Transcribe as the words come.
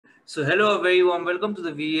So hello, a very warm welcome to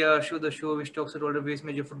the VR show, the show which talks about all the various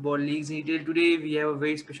major football leagues in detail. Today we have a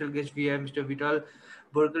very special guest. We have Mr. Vital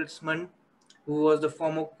Borkelmans, who was the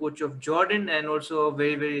former coach of Jordan and also a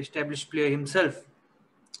very established player himself.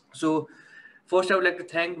 So first, I would like to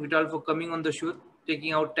thank Vital for coming on the show,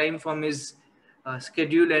 taking out time from his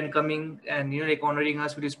schedule and coming and like honoring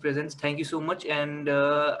us with his presence. Thank you so much. And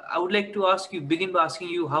I would like to begin by asking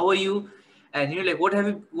you, how are you? And like what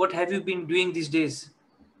have you been doing these days?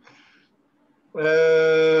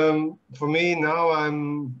 For me now,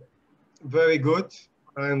 I'm very good.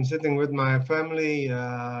 I'm sitting with my family,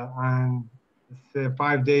 and it's,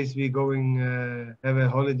 5 days we going have a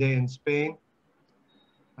holiday in Spain.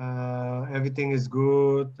 Everything is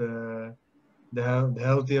good. The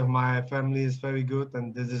health of my family is very good,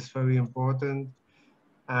 and this is very important.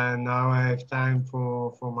 And now I have time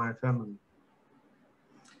for my family.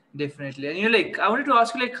 Definitely. And like I wanted to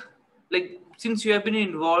ask you, like since you have been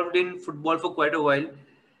involved in football for quite a while,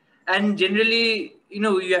 and generally,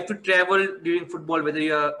 you have to travel during football, whether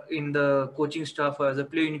you are in the coaching staff or as a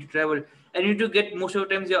player, you need to travel, and you need to get most of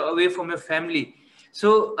the times you're away from your family.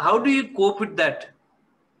 So how do you cope with that?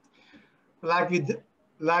 Like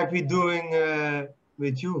we doing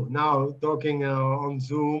with you now, talking on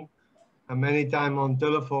Zoom and many time on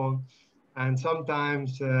telephone, and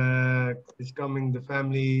sometimes the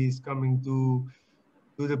family is coming to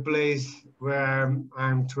the place where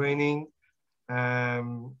I'm training.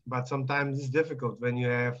 But sometimes it's difficult when you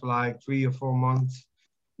have like 3 or 4 months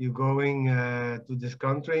you're going to this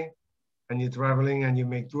country and you're traveling and you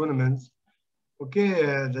make tournaments. Okay,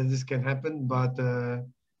 that this can happen, but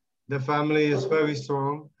the family is very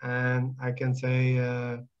strong, and I can say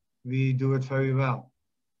we do it very well.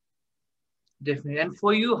 Definitely. And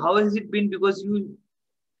for you, how has it been? Because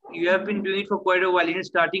you have been doing it for quite a while,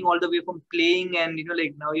 starting all the way from playing and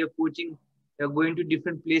like now you're coaching, you're going to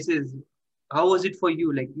different places. How was it for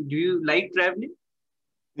you? Like, do you like traveling?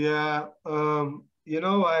 Yeah,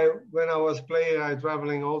 I when I was player, I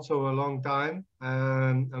traveling also a long time,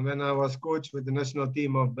 and when I was coach with the national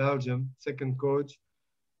team of Belgium, second coach,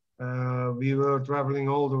 we were traveling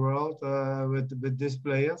all the world with these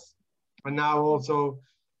players, and now also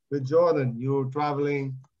with Jordan, you're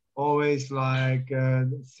traveling always like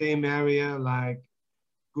same area like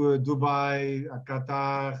Dubai,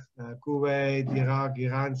 Qatar, Kuwait, Iraq,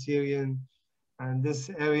 Iran, Syrian, and this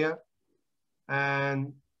area,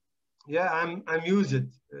 and yeah, I'm used it.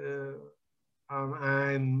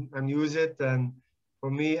 I'm used it, and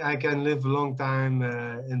for me, I can live a long time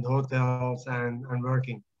in hotels and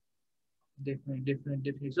working.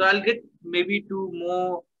 Definitely. So I'll get maybe two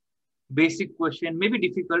more basic question, maybe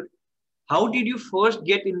difficult. How did you first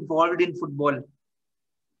get involved in football?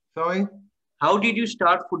 Sorry. How did you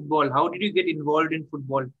start football? How did you get involved in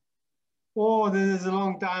football? Oh, this is a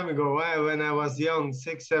long time ago. When I was young,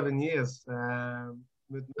 6, 7 years,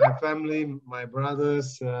 with my family, my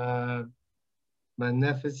brothers, my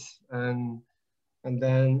nephews, and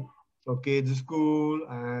then okay to school,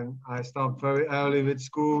 and I stopped very early with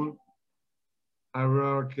school. I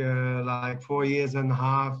work like 4 years and a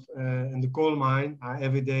half in the coal mine.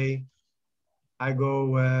 Every day I go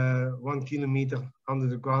 1 kilometer under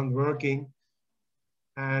the ground working.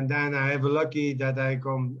 And then I have a lucky that I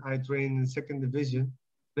train in second division,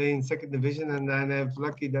 play in second division, and then I have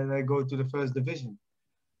lucky that I go to the first division.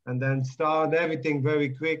 And then start everything very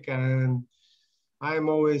quick, and I'm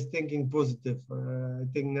always thinking positive. I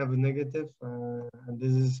think never negative, and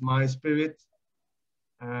this is my spirit,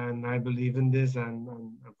 and I believe in this, and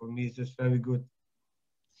for me it's just very good.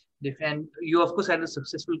 And you, of course, had a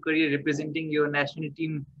successful career representing your national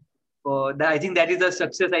team. I think that is a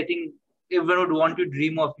success. I think everyone would want to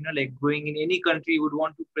dream of, like going in any country, would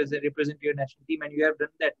want to represent your national team, and you have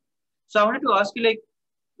done that. So I wanted to ask you, like,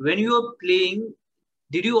 when you were playing,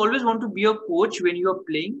 did you always want to be a coach when you were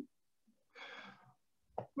playing?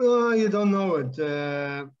 Well, you don't know it.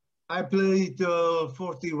 I played till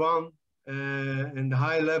 41 in the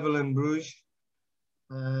high level in Bruges.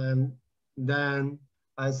 And then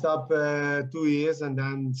I stopped 2 years, and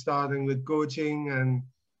then starting with coaching, and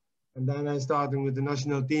then I started with the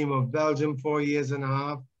national team of Belgium 4 years and a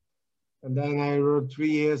half. And then I worked 3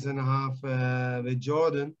 years and a half with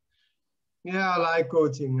Jordan. Yeah, I like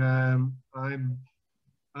coaching. I'm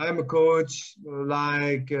a coach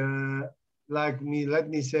like me. Let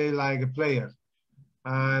me say like a player.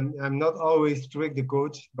 I'm not always strict the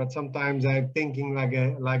coach, but sometimes I'm thinking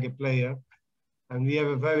like a player. And we have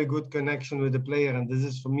a very good connection with the player, and this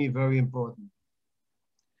is for me very important.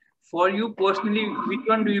 For you personally, which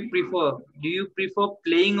one do you prefer? Do you prefer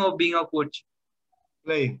playing or being a coach?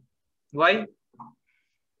 Playing. Why?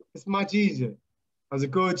 It's much easier. as a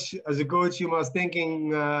coach, you must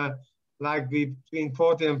thinking like between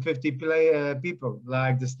 40 and 50 people,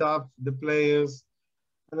 like the staff, the players.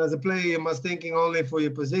 And as a player, you must thinking only for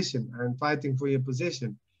your position and fighting for your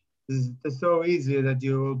position. It's so easy that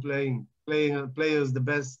you will playing players the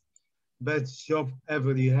best job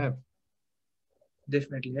ever you have.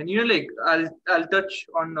 Definitely. And you know, like I'll touch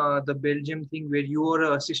on the Belgium thing where you were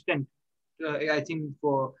an assistant. I think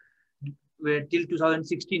for where till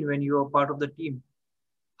 2016 when you were part of the team.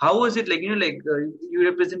 How was it like? You know, like you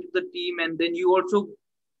represented the team, and then you also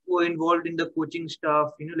were involved in the coaching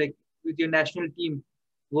staff. You know, like with your national team.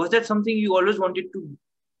 Was that something you always wanted to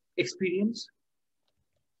experience?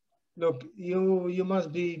 Look, you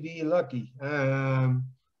must be lucky.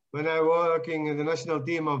 When I was working in the national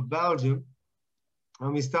team of Belgium,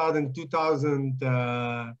 and we started in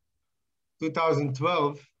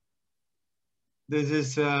 2012. This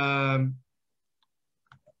is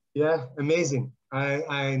yeah, amazing.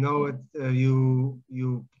 I know it. You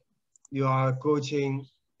are coaching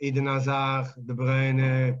Eden Hazard, De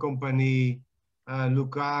Bruyne, Company,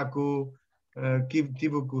 Lukaku,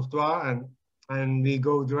 Thibaut Courtois, and we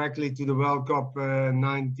go directly to the World Cup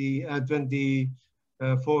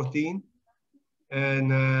 2014.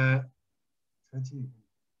 And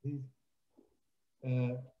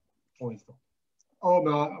oh,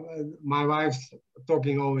 my wife's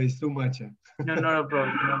talking always too much. No, not a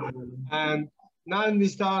problem. Not a problem. And now we're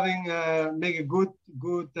starting make a good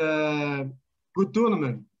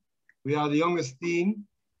tournament. We are the youngest team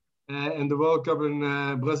in the World Cup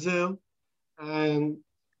in Brazil, and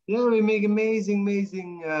yeah, we make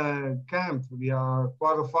amazing camp. We are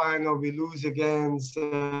quarterfinal. We lose against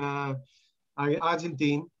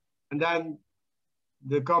Argentina, and then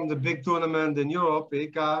there comes the big tournament in Europe,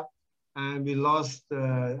 EK, and we lost,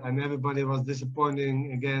 and everybody was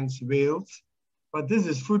disappointing against Wales. But this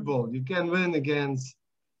is football. You can win against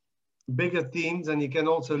bigger teams, and you can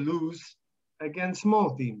also lose against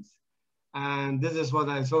small teams. And this is what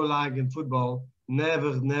I so like in football.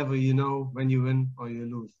 Never, you know when you win or you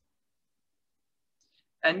lose.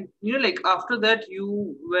 And you know, like after that,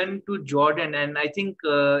 you went to Jordan, and I think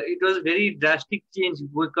it was very drastic change.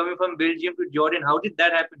 We're coming from Belgium to Jordan. How did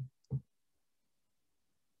that happen?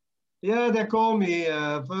 Yeah, they called me.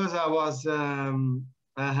 First, I was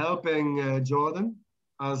helping Jordan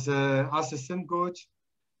as assistant coach.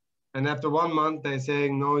 And after 1 month, they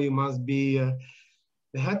saying, no, you must be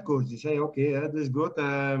the head coach. You say, okay, that is good.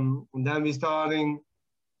 And then we starting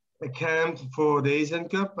a camp for the Asian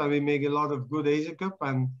Cup, and we make a lot of good Asian Cup.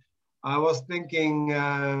 And I was thinking,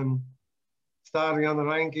 starting on the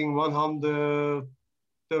ranking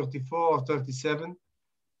 134 or 37,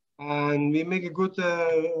 and we make a good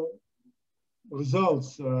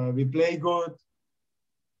results. We play good.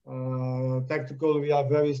 Tactical, we are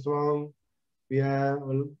very strong. We have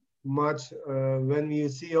much. When you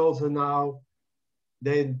see also now,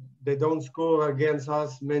 they don't score against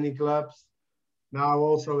us. Many clubs now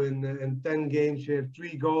also in 10 games we have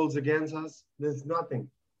 3 goals against us. There's nothing,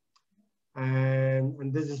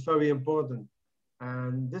 and this is very important.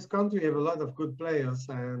 And this country have a lot of good players,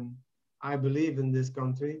 and I believe in this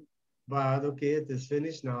country. But okay, it is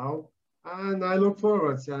finished now, and I look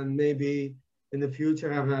forward and maybe in the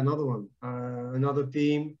future have another one, another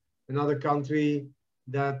team, another country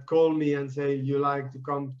that call me and say you like to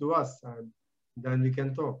come to us, and then we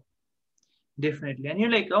can talk. Definitely. And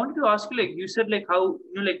you're like, I wanted to ask you, like, you said, like, how,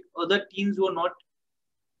 you know, like, other teams were not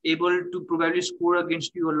able to probably score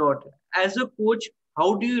against you a lot. As a coach,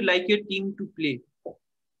 how do you like your team to play?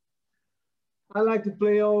 I like to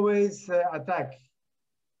play always attack.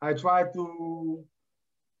 I try to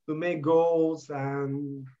make goals,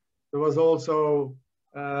 and there was also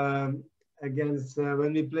against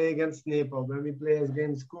when we play against NEPAL, when we play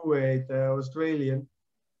against Kuwait, Australian,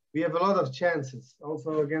 we have a lot of chances.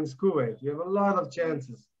 Also against Kuwait, we have a lot of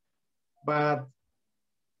chances, but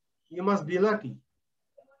you must be lucky.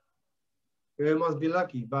 You must be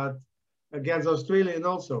lucky. But against Australian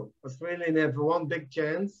also, Australian have one big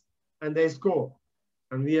chance and they score,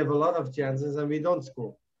 and we have a lot of chances and we don't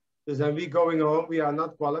score. So when we going home, we are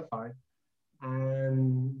not qualified,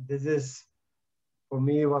 and this is for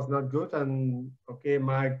me was not good. And okay,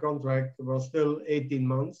 my contract was still 18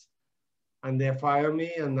 months. And they fire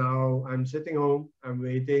me, and now I'm sitting home. I'm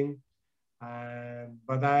waiting,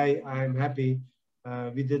 but I'm happy.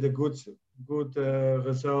 We did a good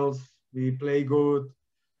results. We play good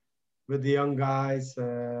with the young guys,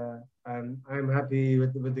 and I'm happy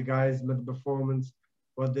with the guys, with the performance.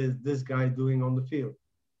 What is this guy doing on the field?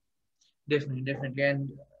 Definitely. And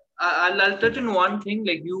I'll touch on one thing.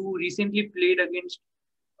 Like, you recently played against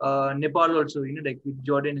Nepal also, you know, like with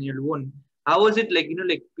Jordan and your own. How was it like,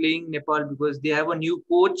 like playing Nepal, because they have a new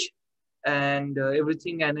coach and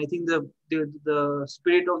everything, and I think the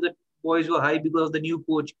spirit of the boys were high because of the new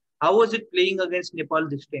coach. How was it playing against Nepal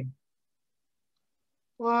this time?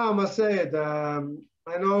 Well, I must say it.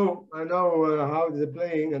 I know how they're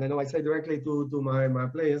playing, and I know I say directly to my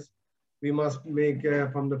players, we must make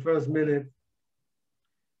from the first minute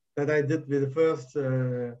that I did with the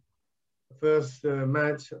first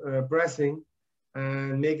match pressing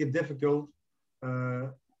and make it difficult. Uh,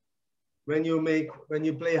 when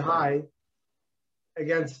you play high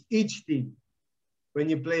against each team, when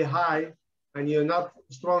you play high and you're not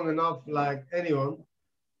strong enough like anyone,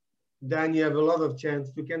 then you have a lot of chance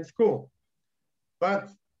to can score. But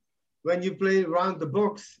when you play around the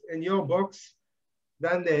box, in your box,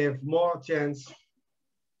 then they have more chance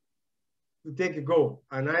to take a goal.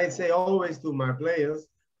 And I say always to my players,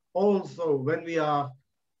 also when we are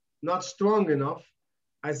not strong enough,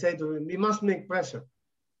 I say to them, we must make pressure.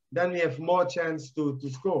 Then we have more chance to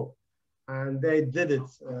score. And they did it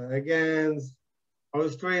against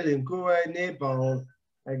Australia, Kuwait, Nepal,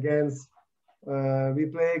 against, we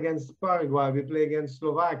play against Paraguay, we play against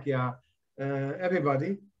Slovakia,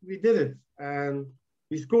 everybody, we did it. And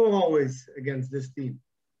we score always against this team.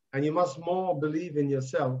 And you must more believe in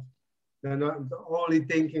yourself than not only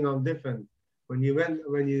thinking on defense. When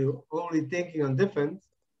you only thinking on defense,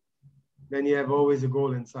 then you have always a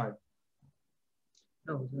goal inside.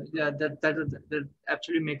 No, yeah, that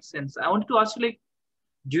actually makes sense. I wanted to ask you, like,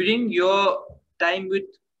 during your time with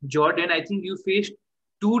Jordan, I think you faced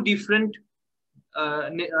two different.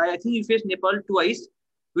 I think you faced Nepal twice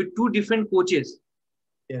with two different coaches.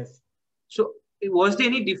 Yes. So, was there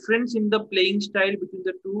any difference in the playing style between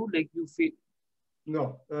the two? Like you feel?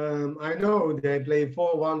 No, I know they play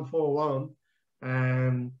 4-1, 4-1,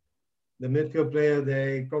 and the midfield player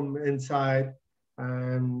they come inside.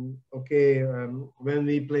 And okay, when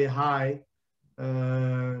we play high,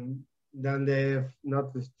 then they have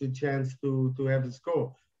not the chance to have the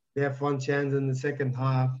score. They have one chance in the second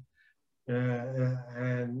half,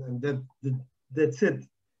 and that's it.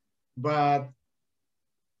 But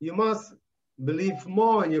you must believe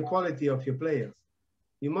more in your quality of your players.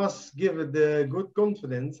 You must give it the good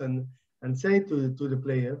confidence and say to the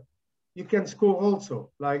player, you can score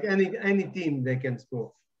also. Like any team, they can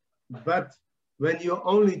score. But when you're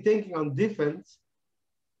only thinking on defense,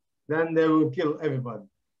 then they will kill everybody.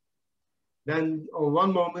 Then on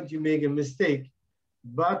one moment you make a mistake.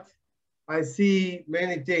 But I see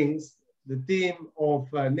many things. The team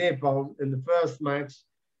of Nepal in the first match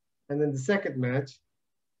and in the second match,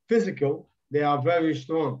 physical, they are very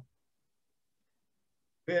strong.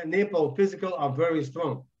 Nepal physical are very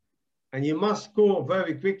strong. And you must score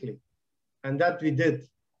very quickly. And that we did.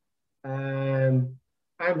 And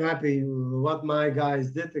I'm happy what my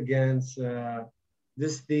guys did against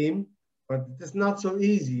this team, but it's not so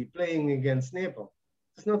easy playing against Nepal.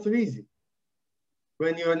 It's not so easy.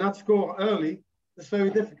 When you're not score early, it's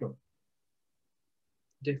very difficult.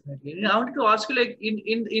 Definitely. And I wanted to ask you, like,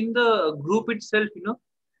 in the group itself,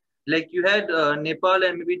 like you had Nepal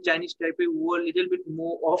and maybe Chinese Taipei who were a little bit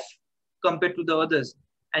more off compared to the others.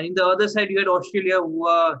 And in the other side, you had Australia who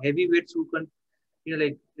are heavyweights who can,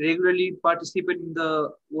 like regularly participate in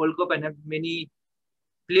the World Cup and have many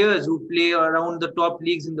players who play around the top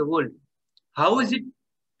leagues in the world. How is it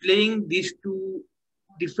playing these two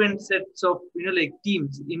different sets of, like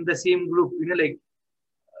teams in the same group? Like,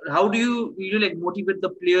 how do you like motivate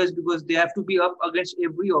the players, because they have to be up against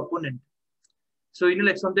every opponent? So,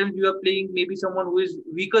 like sometimes you are playing maybe someone who is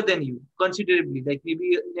weaker than you considerably, like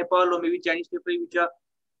maybe Nepal or maybe Chinese Taipei, which are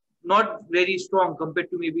not very strong compared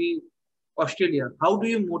to maybe Australia. How do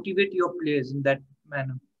you motivate your players in that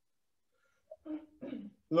manner?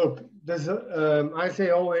 Look, I say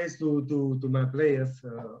always to my players,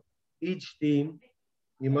 each team,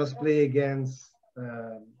 you must play against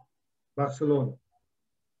Barcelona.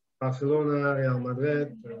 Barcelona, Real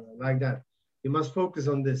Madrid, like that. You must focus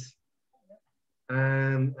on this.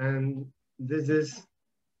 And this is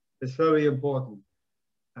very important.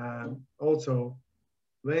 Also,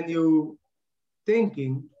 when you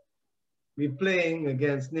thinking we're playing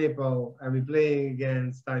against Nepal and we're playing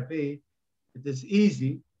against Taipei, it is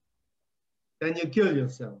easy, then you kill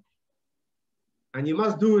yourself. And you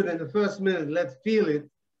must do it in the first minute. Let's feel it.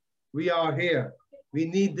 We are here. We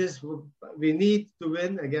need this. We need to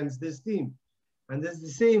win against this team. And it's the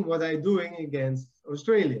same what I'm doing against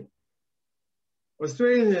Australia.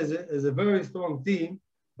 Australia is a very strong team,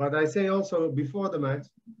 but I say also before the match,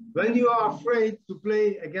 when you are afraid to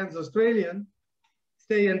play against Australian,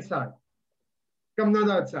 stay inside. Come not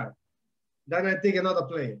outside. Then I take another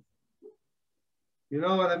player. You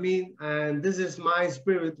know what I mean? And this is my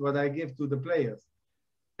spirit, what I give to the players.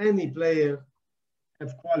 Any player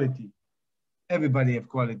have quality. Everybody have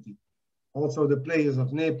quality. Also the players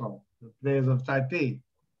of Nepal, the players of Taipei.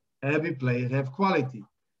 Every player have quality.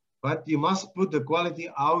 But you must put the quality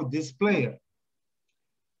out this player.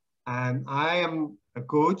 And I am a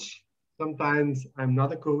coach. Sometimes I'm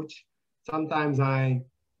not a coach. Sometimes I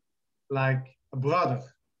like a brother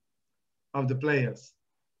of the players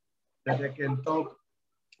that they can talk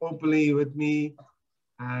openly with me,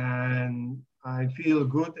 and I feel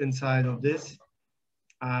good inside of this,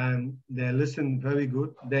 and they listen very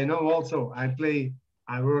good. They know also I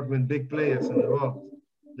work with big players in the world,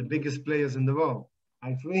 the biggest players in the world.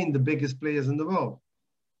 I train the biggest players in the world.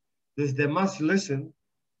 This they must listen,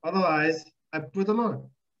 otherwise I put them on.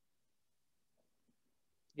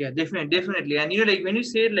 Yeah, definitely. And like when you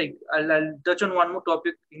say like, I'll touch on one more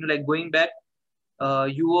topic. Like going back,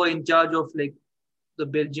 you were in charge of like the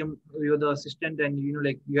Belgium. You were the assistant, and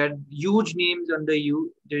like you had huge names under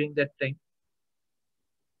you during that time.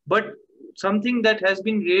 But something that has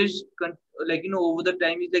been raised, like over the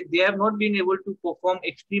time, is like they have not been able to perform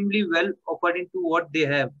extremely well according to what they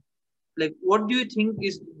have. Like, what do you think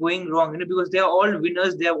is going wrong? Because they are all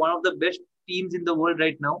winners. They are one of the best teams in the world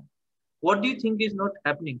right now. What do you think is not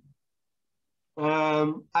happening?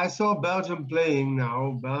 I saw Belgium playing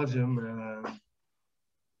now. Belgium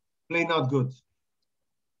play not good.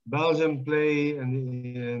 Belgium play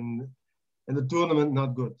in the tournament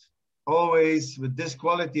not good. Always with this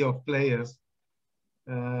quality of players,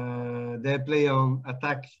 they play on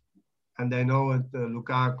attack, and they know it.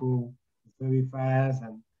 Lukaku is very fast,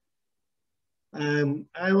 and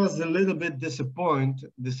I was a little bit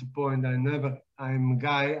disappointed. I'm a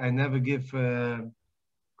guy. I never give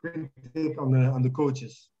critique on the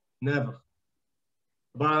coaches. Never.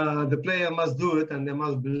 But the player must do it, and they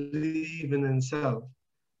must believe in himself.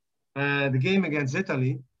 The game against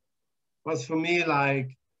Italy was for me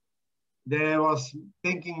like they was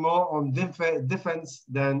thinking more on defense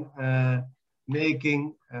than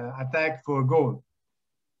making attack for a goal.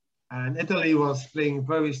 And Italy was playing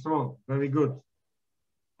very strong, very good.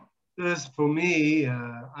 Thus, for me,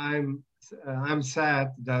 I'm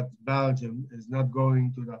sad that Belgium is not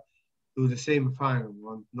going to the same final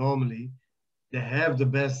one. Normally, they have the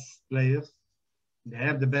best players, they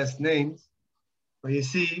have the best names. But you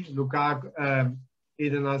see, Lukaku,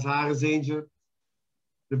 Eden Hazard is injured.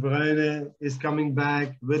 De Bruyne is coming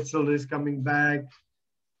back. Witsel is coming back.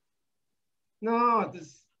 No,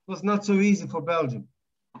 this was not so easy for Belgium.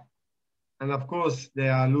 And of course, they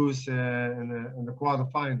are lose in the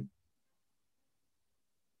quarterfinal.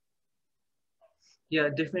 Yeah,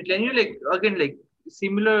 definitely. And like again, like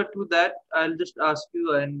similar to that, I'll just ask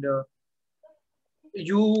you. And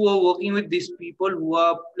you were working with these people who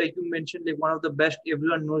are, like you mentioned, like one of the best.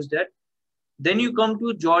 Everyone knows that. Then you come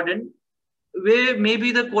to Jordan, where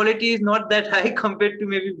maybe the quality is not that high compared to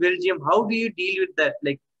maybe Belgium. How do you deal with that,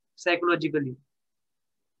 like psychologically?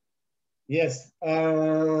 Yes,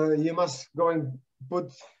 you must go and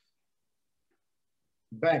put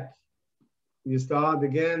back. You start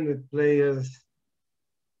again with players.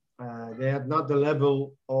 They have not the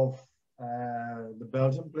level of the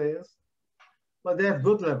Belgian players, but they have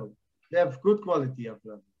good level. They have good quality of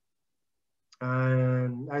level.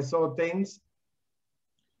 And I saw things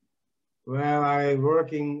where I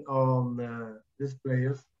working on these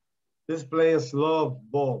players. These players love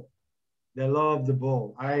ball. They love the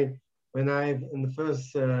ball. When I in the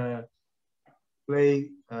first play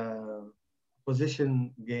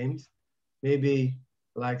position games, maybe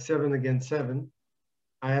like 7 against 7,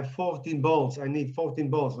 I have 14 balls. I need 14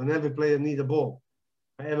 balls. When every player need a ball,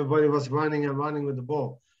 everybody was running and running with the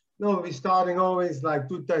ball. No, we starting always like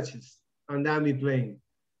 2 touches, and then we playing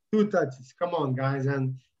 2 touches. Come on, guys,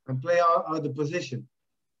 and play out the position.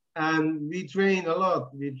 And we train a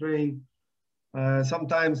lot. We train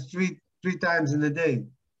sometimes three times in a day.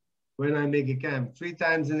 When I make a camp, 3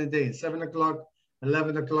 times in a day, 7 o'clock,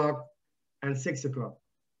 11 o'clock, and 6 o'clock.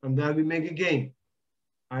 And then we make a game.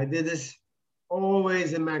 I did this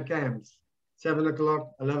always in my camps, 7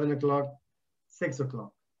 o'clock, 11 o'clock, 6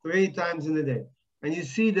 o'clock, 3 times in a day. And you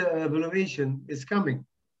see the evaluation is coming.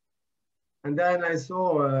 And then I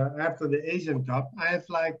saw after the Asian Cup, I have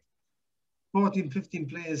like 14, 15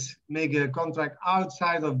 players make a contract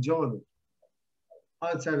outside of Jordan.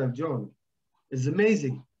 Outside of Jordan. It's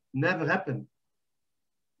amazing. Never happened.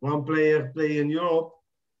 One player play in Europe,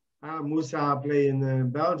 Musa play in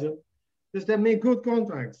Belgium. Because they make good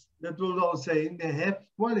contracts. That will all say they have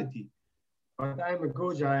quality. But I'm a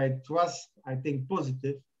coach, I trust, I think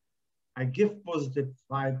positive. I give positive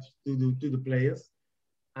vibes to the players.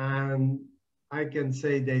 And I can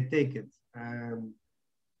say they take it. I'm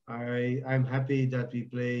happy that we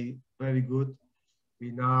play very good.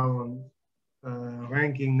 We now on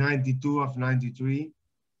ranking 92 of 93.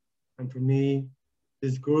 And for me,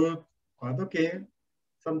 it's good, but okay.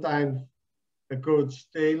 Sometimes the coach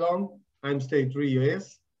stay long, I'm stay 3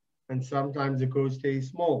 years, and sometimes the coach stays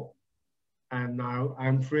small. And now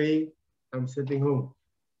I'm free, I'm sitting home.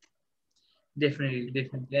 Definitely,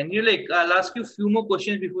 definitely. And you like, I'll ask you a few more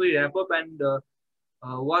questions before we wrap up. And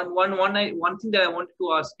one thing that I wanted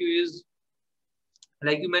to ask you is,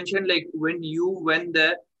 like you mentioned, like when you went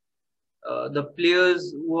there, the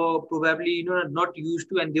players were probably not used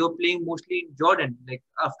to, and they were playing mostly in Jordan. Like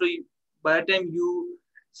by the time you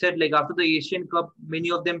said, like after the Asian Cup,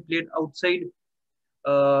 many of them played outside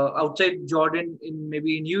Jordan, in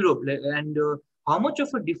maybe in Europe. And how much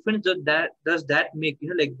of a difference does that make?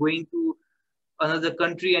 Like going to another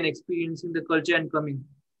country and experiencing the culture and coming.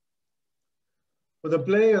 For the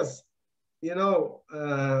players, you know,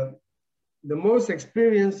 the most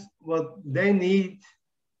experience, what they need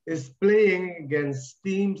is playing against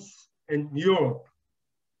teams in Europe.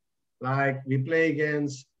 Like we play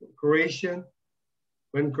against Croatia,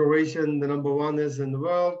 when Croatia the number one is in the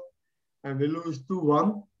world, and we lose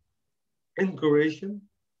 2-1 in Croatia.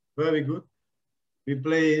 Very good. We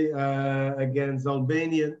play against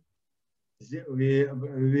Albania.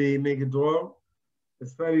 We make a draw.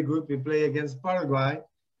 It's very good. We play against Paraguay,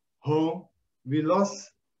 home. We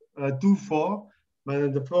lost 2-4, but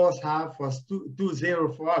in the first half was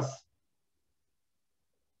 2-0 for us.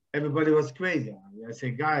 Everybody was crazy. I say,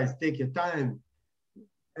 guys, take your time.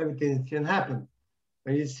 Everything can happen.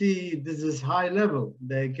 And you see, this is high level.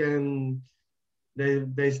 They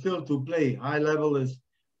still to play. High level is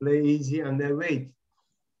play easy and they wait.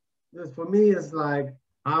 This for me is like,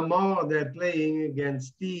 how more they're playing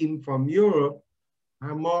against team from Europe,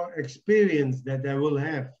 how more experience that they will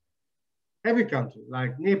have. Every country,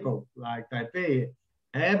 like NEPAL, like Taipei,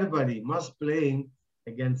 everybody must playing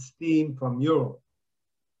against team from Europe.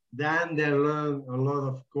 Then they learn a lot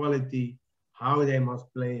of quality, how they must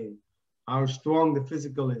play, how strong the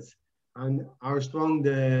physical is, and how strong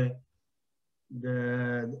the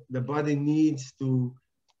body needs to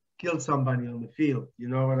kill somebody on the field. You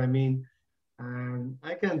know what I mean? And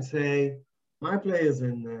I can say my players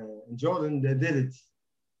in Jordan, they did it.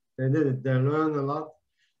 They did it. They learn a lot.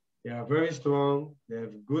 They are very strong. They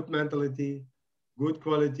have good mentality, good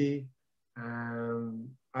quality. And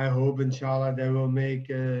I hope, inshallah, they will make,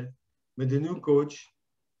 with the new coach,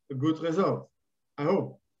 a good result. I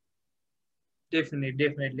hope. Definitely,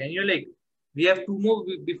 definitely. And like, we have two more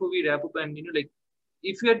before we wrap up. And like,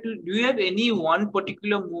 if you had to, do you have any one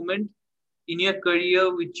particular moment in your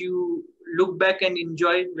career which you look back and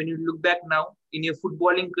enjoy when you look back now in your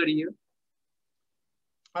footballing career?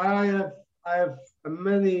 I have I have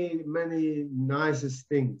many nicest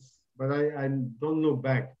things, but I don't look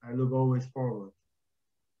back. I look always forward.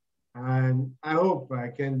 And I hope I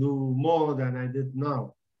can do more than I did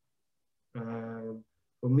now.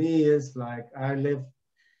 For me, it's like I live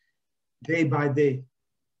day by day.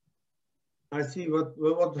 I see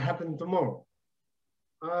what happened tomorrow.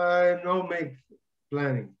 I don't make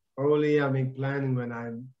planning. Only I make planning when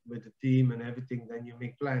I'm with the team and everything. Then you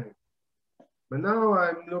make planning. But now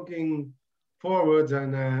I'm looking forward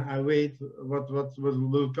and I wait. What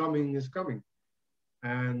will coming is coming,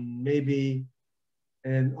 and maybe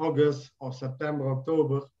in August or September,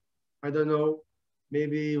 October, I don't know.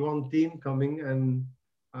 Maybe one team coming and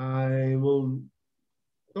I will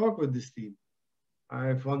talk with this team. I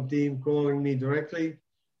have one team calling me directly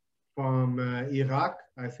from Iraq.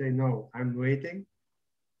 I say, no, I'm waiting.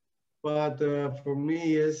 But for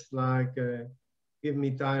me, it's like, give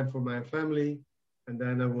me time for my family, and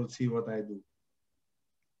then I will see what I do.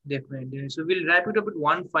 Definitely. So we'll wrap it up with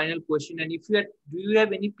one final question. And if you had, do you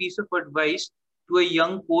have any piece of advice to a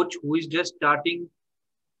young coach who is just starting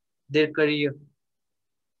their career?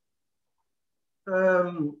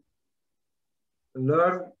 Um,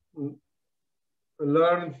 learn,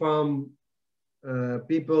 learn from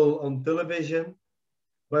people on television,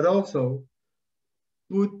 but also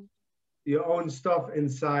put your own stuff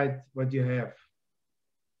inside what you have.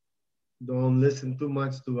 Don't listen too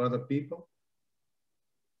much to other people.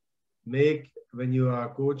 When you are a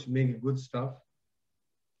coach, make good stuff.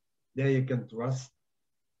 There you can trust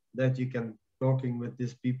that you can talking with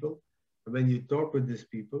these people. And when you talk with these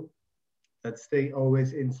people, that stay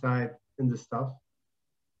always inside in the stuff.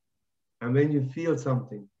 And when you feel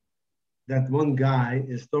something, that one guy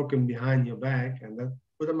is talking behind your back, and that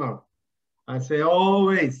put them out. I say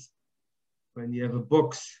always, when you have a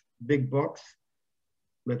box, big box,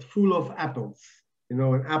 but full of apples,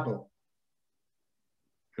 an apple.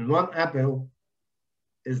 And one apple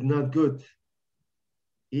is not good.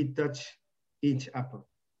 He touch each apple.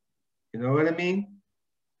 You know what I mean?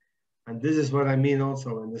 And this is what I mean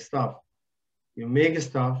also in the stuff. You make a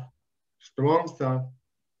stuff, strong stuff,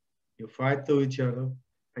 you fight to each other,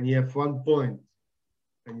 and you have one point.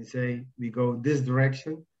 And you say, we go this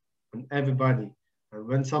direction, and everybody. And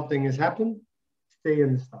when something has happened, stay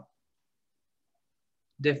in the stuff.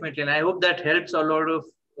 Definitely, and I hope that helps a lot of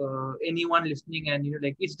anyone listening. And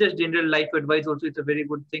like it's just general life advice. Also, it's a very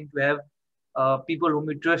good thing to have people whom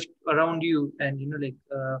you trust around you, and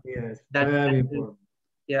Yes, that. very important.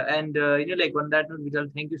 Yeah, and like on that note, Vidal,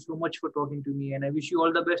 thank you so much for talking to me, and I wish you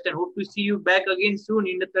all the best, and hope to see you back again soon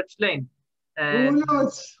in the touchline. Who And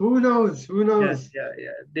knows? Who knows? Who yeah, knows?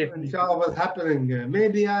 yeah, definitely. Inshallah, what's happening?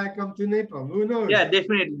 Maybe I come to Nepal. Who knows? Yeah,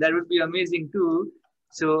 definitely. That would be amazing too.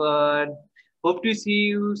 So, hope to see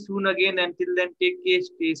you soon again. Until then, take care,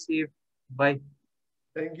 stay safe. Bye.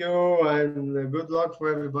 Thank you, and good luck for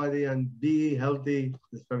everybody, and be healthy.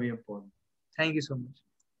 It's very important. Thank you so much.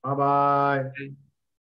 Bye-bye. Bye.